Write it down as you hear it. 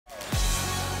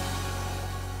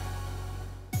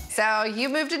So you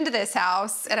moved into this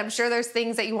house, and I'm sure there's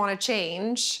things that you want to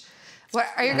change. What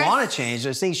are you guys? Want to change?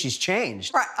 There's things she's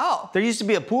changed. Right. Oh. There used to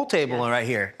be a pool table right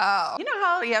here. Oh. You know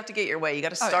how you have to get your way. You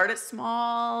got to start it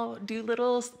small, do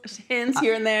little hints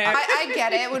here and there. I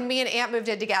get it. When me and Aunt moved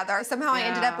in together, somehow I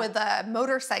ended up with a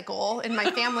motorcycle in my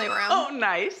family room. Oh,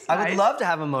 nice. I would love to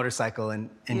have a motorcycle in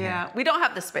here. Yeah, we don't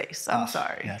have the space. I'm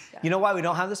sorry. Yeah. You know why we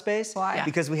don't have the space? Why? Yeah.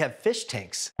 Because we have fish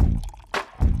tanks.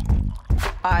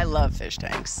 I love fish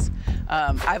tanks.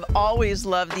 I've always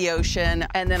loved the ocean,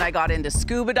 and then I got into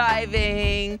scuba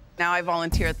diving. Now I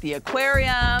volunteer at the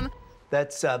aquarium.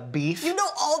 That's Beef. You know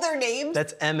all their names?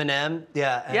 That's M&M.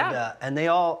 Yeah. And, Yeah. And they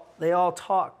all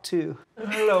talk too.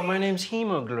 Hello, my name's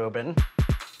Hemoglobin.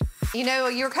 You know,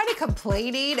 you were kind of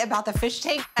complaining about the fish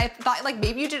tank. I thought like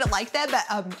maybe you didn't like that,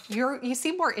 but you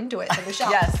seem more into it than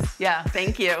Michelle. Yes, yeah,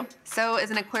 thank you. So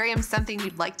is an aquarium something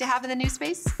you'd like to have in the new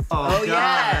space? Oh God,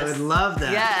 yes. I would love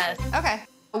that. Yes. Okay.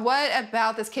 What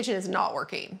about this kitchen is not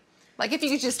working? Like if you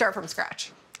could just start from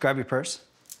scratch. Grab your purse.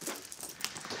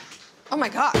 Oh my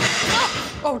God.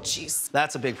 Oh, jeez.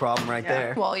 That's a big problem right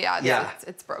there. Well, yeah, Yeah.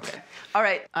 it's broken. All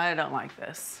right, I don't like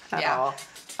this at all.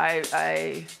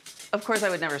 Of course, I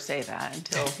would never say that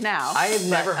until now. I have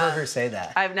never but, heard her say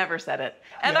that. I've never said it.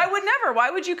 And I would never. Why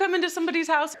would you come into somebody's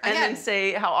house and then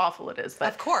say how awful it is? But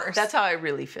Of course. That's how I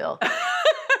really feel.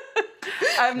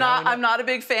 I'm not a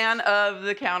big fan of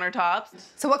the countertops.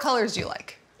 So what colors do you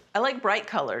like? I like bright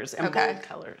colors and Okay. bold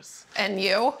colors. And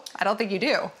you? I don't think you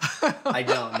do. I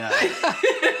don't know.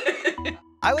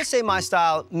 I would say my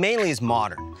style mainly is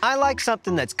modern. I like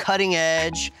something that's cutting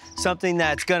edge, something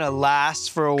that's gonna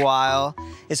last for a while.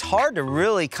 It's hard to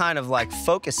really kind of like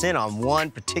focus in on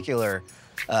one particular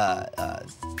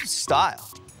style.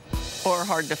 Or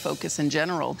hard to focus in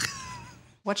general.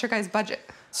 What's your guys' budget?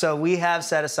 So we have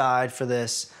set aside for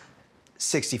this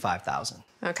 $65,000.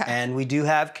 Okay. And we do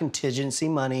have contingency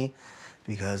money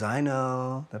because I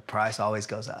know the price always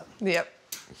goes up. Yep.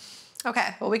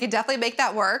 Okay, well, we could definitely make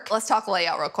that work. Let's talk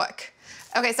layout real quick.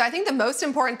 Okay, so I think the most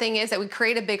important thing is that we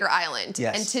create a bigger island.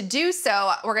 Yes. And to do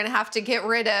so, we're gonna have to get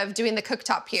rid of doing the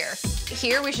cooktop here.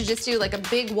 Here, we should just do like a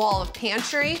big wall of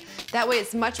pantry. That way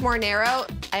it's much more narrow.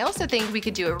 I also think we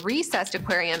could do a recessed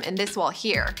aquarium in this wall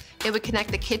here. It would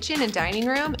connect the kitchen and dining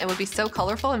room and would be so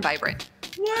colorful and vibrant.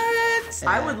 What?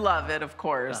 I would love it, of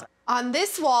course. On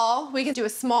this wall, we can do a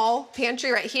small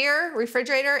pantry right here,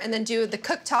 refrigerator, and then do the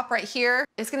cooktop right here.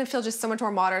 It's gonna feel just so much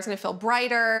more modern. It's gonna feel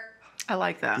brighter. I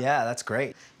like that. Yeah, that's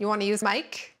great. You wanna use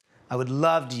Mike? I would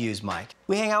love to use Mike.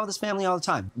 We hang out with his family all the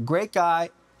time. Great guy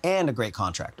and a great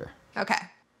contractor. Okay.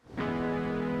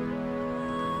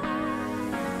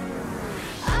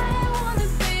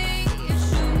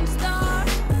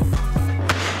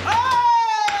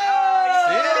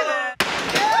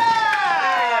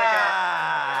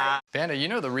 Panda, you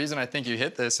know the reason I think you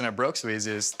hit this and it broke so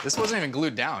easy is this wasn't even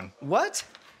glued down. What?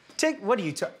 What are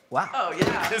you talking? Wow. Oh,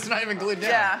 yeah. It's not even glued down.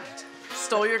 Yeah.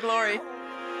 Stole your glory.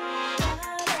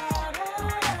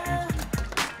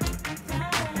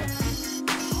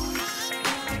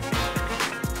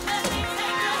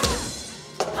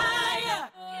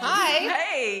 Hi.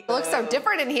 Hey. It looks so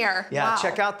different in here. Yeah, Wow.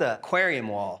 check out the aquarium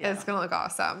wall. It's gonna look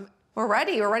awesome. We're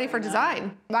ready for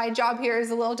design. My job here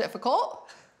is a little difficult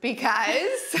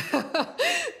because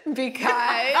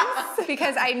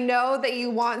I know that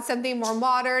you want something more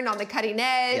modern on the cutting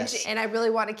edge, Yes. and I really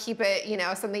want to keep it, you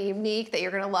know, something unique that you're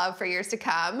gonna love for years to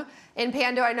come. In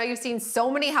Pando, I know you've seen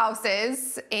so many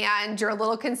houses and you're a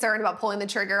little concerned about pulling the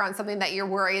trigger on something that you're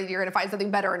worried you're gonna find something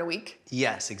better in a week.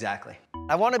 Yes, exactly.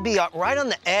 I want to be right on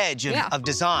the edge of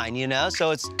design, you know,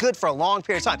 so it's good for a long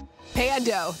period of time.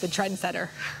 Pando, the trendsetter.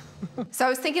 So I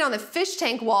was thinking on the fish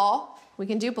tank wall, we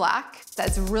can do black.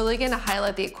 That's really gonna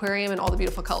highlight the aquarium and all the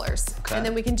beautiful colors. Okay. And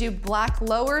then we can do black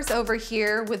lowers over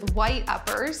here with white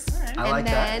uppers. I And like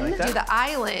that, I then like that. do the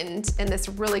island in this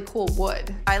really cool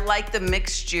wood. I like the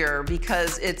mixture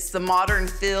because it's the modern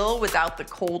feel without the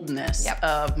coldness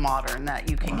of modern that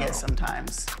you can get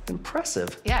sometimes.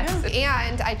 Impressive. Yes,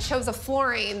 and I chose a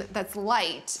flooring that's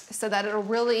light so that it'll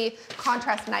really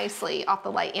contrast nicely off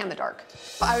the light and the dark.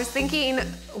 I was thinking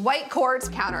white quartz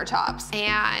countertops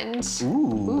and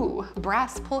ooh,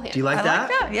 brass pull handle. Do you like I that?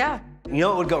 like that, yeah. You know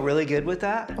what would go really good with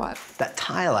that? What? That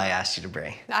tile I asked you to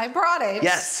bring. I brought it.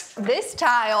 Yes. This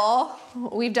tile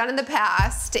we've done in the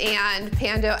past and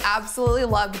Pando absolutely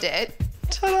loved it.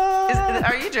 Ta-da!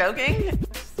 Are you joking?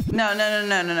 No.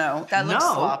 That looks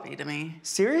No. sloppy to me.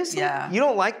 Seriously? Yeah. You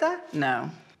don't like that? No.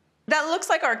 That looks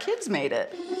like our kids made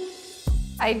it.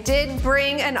 I did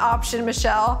bring an option,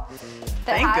 Michelle,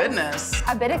 that Thank has goodness.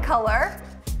 a bit of color,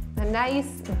 a nice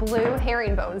blue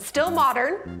herringbone, still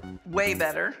modern. Way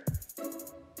better.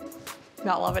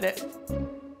 Not loving it.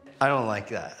 I don't like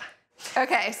that.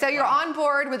 Okay, so you're on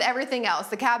board with everything else,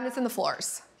 the cabinets and the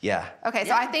floors. Yeah. Okay,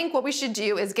 so I think what we should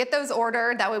do is get those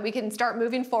ordered. That way we can start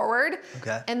moving forward.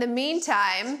 Okay. In the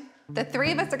meantime, the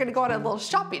three of us are gonna go on a little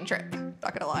shopping trip.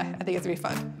 Not gonna lie, I think it's gonna be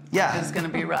fun. Yeah. It's gonna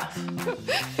be rough.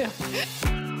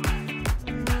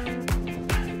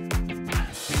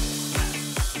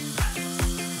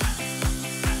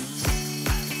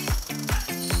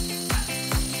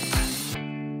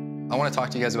 I want to talk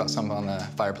to you guys about something on the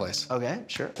fireplace. Okay,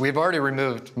 sure. We've already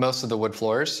removed most of the wood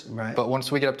floors, Right. but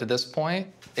once we get up to this point,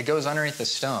 it goes underneath the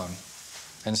stone.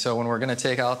 And so when we're gonna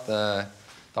take out the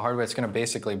hardwood, it's gonna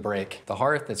basically break the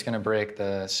hearth, it's gonna break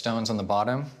the stones on the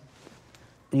bottom.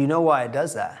 You know why it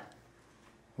does that?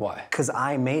 Why? Because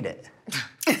I made it.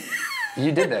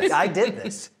 You did this. I did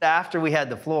this after we had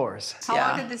the floors. How Yeah.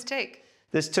 long did this take?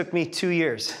 This took me 2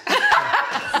 years.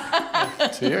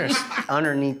 2 years.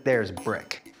 Underneath there's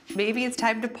brick. Maybe it's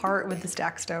time to part with the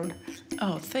stack stone.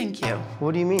 Oh, thank you.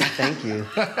 What do you mean, thank you?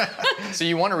 So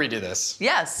you want to redo this?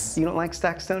 Yes. You don't like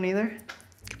stack stone either?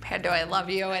 Pando, I love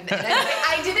you. And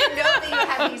I didn't know that you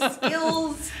had these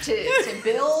skills to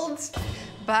build,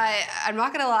 but I'm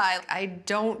not gonna lie, I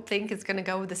don't think it's gonna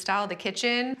go with the style of the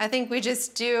kitchen. I think we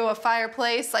just do a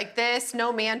fireplace like this,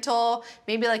 no mantle,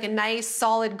 maybe like a nice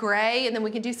solid gray, and then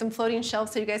we can do some floating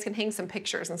shelves so you guys can hang some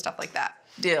pictures and stuff like that.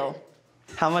 Deal.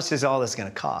 How much is all this gonna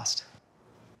cost?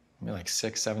 Maybe like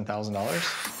 $6,000-$7,000.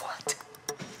 What?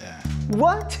 Yeah.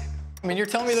 What? I mean, you're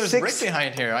telling me there's brick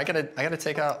behind here. I gotta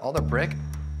take out all the brick.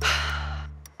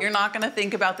 You're not gonna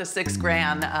think about the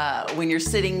 $6,000 when you're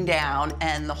sitting down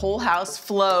and the whole house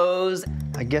flows.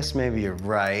 I guess maybe you're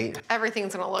right.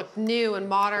 Everything's gonna look new and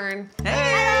modern.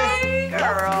 Hey,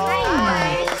 girl.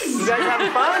 You guys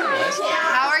having fun?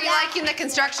 How are you liking the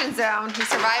construction zone? You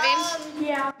surviving?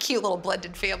 Yeah. Cute little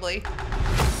blended family.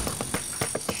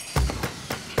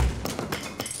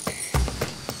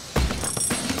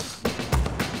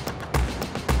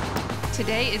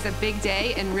 Today is a big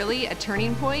day and really a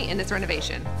turning point in this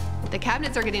renovation. The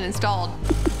cabinets are getting installed.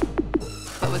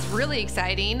 But what's really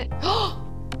exciting,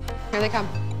 here they come,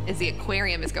 is the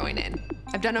aquarium is going in.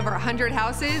 I've done over 100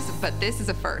 houses, but this is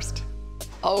a first.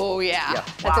 Oh yeah,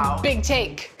 that's Wow. a big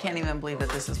take. Can't even believe that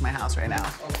this is my house right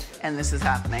now. And this is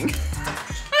happening.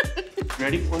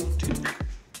 Ready? 1, 2.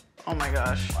 Oh my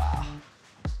gosh. Wow.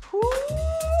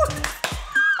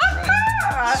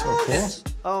 So cool.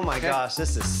 Oh my gosh,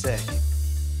 this is sick.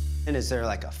 And is there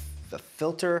like a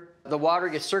filter? The water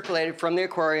gets circulated from the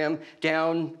aquarium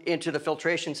down into the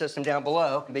filtration system down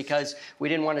below because we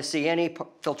didn't want to see any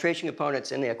filtration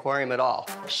components in the aquarium at all.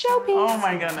 Showpiece. Oh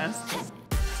my goodness.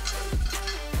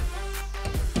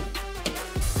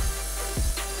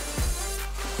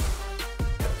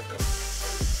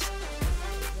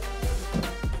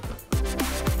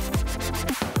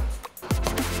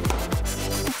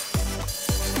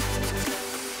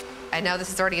 I know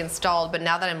this is already installed, but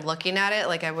now that I'm looking at it,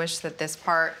 like I wish that this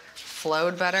part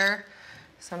flowed better.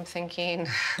 So I'm thinking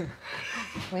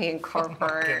we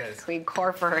incorporate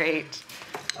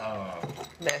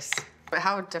this. But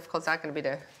how difficult is that gonna be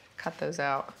to cut those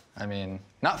out? I mean,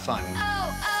 not fun.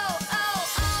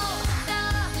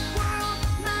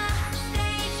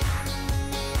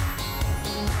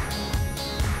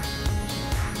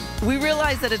 We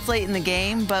realize that it's late in the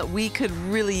game, but we could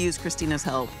really use Christina's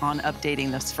help on updating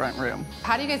this front room.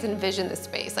 How do you guys envision this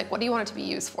space? Like, what do you want it to be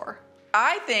used for?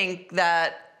 I think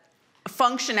that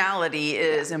functionality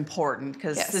is important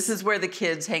because Yes. this is where the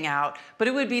kids hang out, but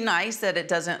it would be nice that it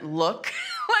doesn't look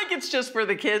like it's just for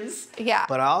the kids. Yeah.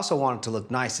 But I also want it to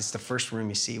look nice. It's the first room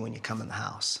you see when you come in the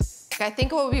house. I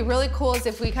think what would be really cool is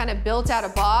if we kind of built out a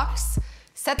box,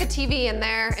 set the TV in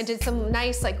there, and did some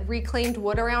nice like reclaimed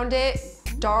wood around it.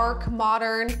 Dark,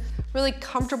 modern, really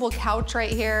comfortable couch right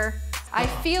here. I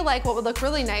feel like what would look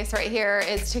really nice right here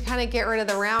is to kind of get rid of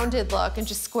the rounded look and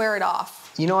just square it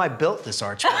off. You know, I built this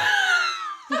archway.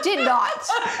 You did not.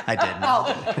 I did not.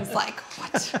 Oh, it's like,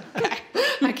 what? Okay.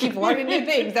 I keep learning new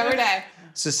things every day.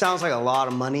 So it sounds like a lot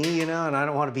of money, you know, and I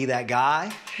don't want to be that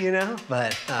guy, you know,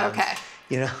 but, Okay.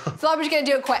 you know. So I'm just gonna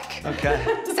do it quick.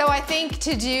 Okay. So I think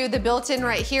to do the built-in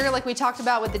right here, like we talked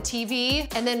about with the TV,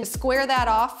 and then square that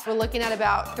off, we're looking at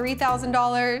about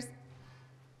 $3,000.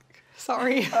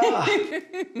 Sorry.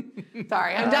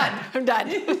 Sorry, I'm done.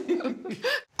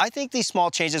 I think these small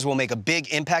changes will make a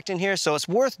big impact in here, so it's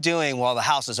worth doing while the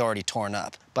house is already torn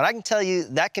up. But I can tell you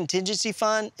that contingency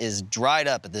fund is dried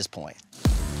up at this point.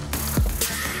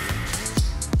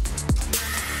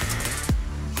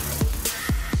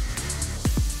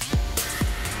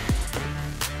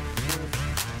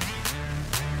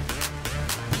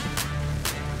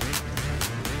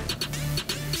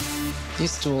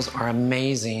 These stools are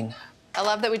amazing. I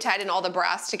love that we tied in all the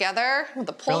brass together with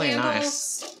the pull Really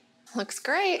handles. nice. Looks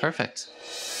great. Perfect.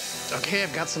 Okay,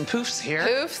 I've got some poofs here.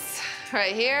 Poofs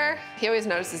right here. He always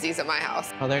notices these at my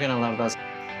house. Oh, they're gonna love those.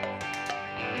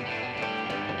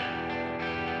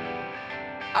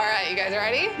 All right, you guys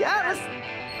ready? Yes.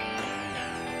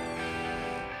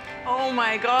 Oh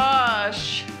my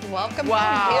gosh. Welcome Wow.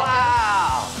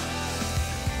 home. Wow.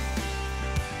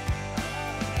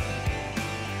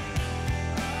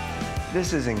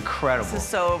 This is incredible. This is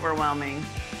so overwhelming.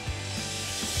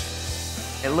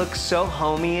 It looks so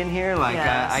homey in here. Like,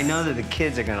 Yes. I know that the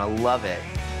kids are gonna love it.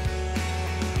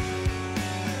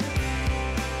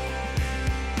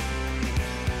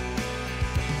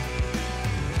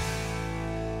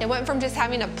 It went from just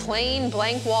having a plain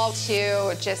blank wall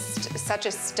to just such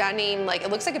a stunning, like,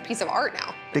 it looks like a piece of art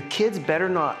now. The kids better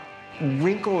not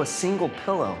wrinkle a single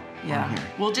pillow on Yeah. here.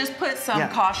 We'll just put some Yeah.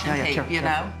 caution Yeah, tape, careful, you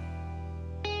know?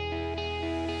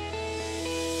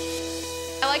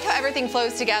 I like how everything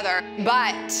flows together,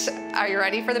 but are you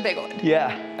ready for the big one?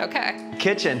 Yeah. Okay.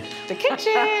 Kitchen. The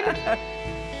kitchen.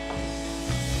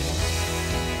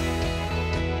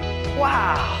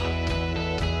 Wow.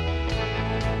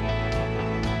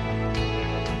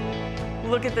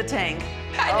 Look at the tank.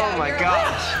 I Oh know, my you're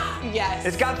gosh. like, yes.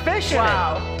 It's got fish in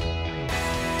Wow.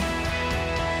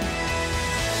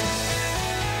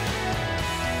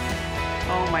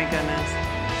 Oh my goodness.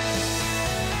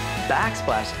 it.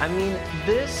 Backsplash. I mean,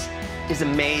 this is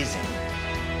amazing.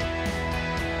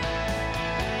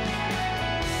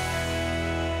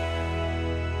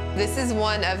 This is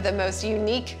one of the most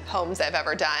unique homes I've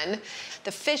ever done.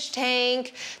 The fish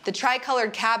tank, the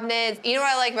tri-colored cabinets. You know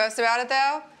what I like most about it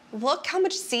though? Look how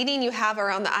much seating you have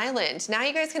around the island. Now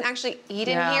you guys can actually eat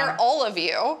in Yeah. here, all of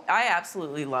you. I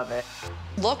absolutely love it.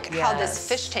 Look how this Yes.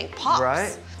 fish tank pops.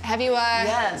 Right? Have you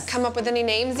Yes. come up with any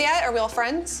names yet? Are we all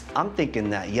friends? I'm thinking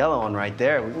that yellow one right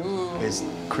there is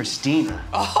Christina.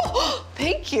 Oh,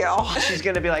 thank you. She's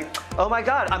gonna be like, oh my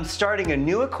God, I'm starting a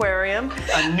new aquarium,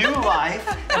 a new life,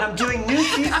 and I'm doing new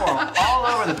sea coral all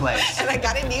over the place. And I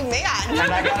got a new man. And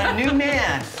I got a new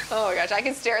man. Oh my gosh, I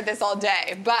can stare at this all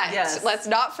day. But Yes. let's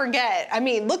not forget, I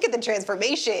mean, look at the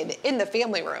transformation in the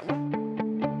family room.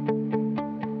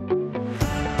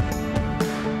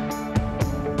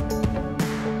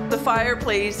 The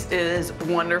fireplace is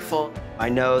wonderful. I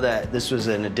know that this was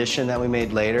an addition that we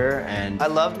made later, and I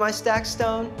loved my stacked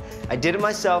stone. I did it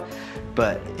myself,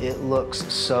 but it looks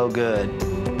so good.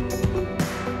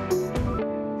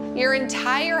 Your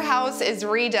entire house is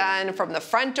redone from the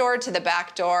front door to the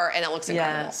back door, and it looks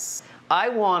incredible. Yes. I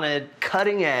wanted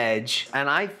cutting edge, and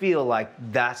I feel like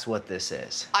that's what this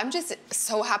is. I'm just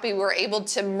so happy we were able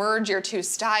to merge your two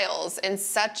styles in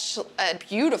such a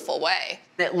beautiful way.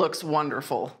 It looks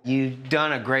wonderful. You've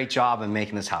done a great job in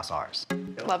making this house ours.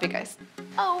 Love you guys.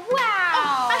 Oh, wow.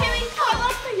 I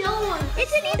love the yellow one.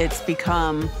 It's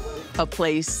become a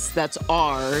place that's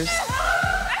ours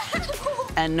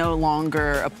and no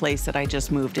longer a place that I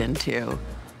just moved into.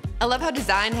 I love how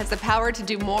design has the power to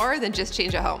do more than just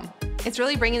change a home. It's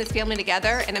really bringing this family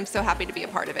together, and I'm so happy to be a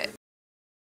part of it.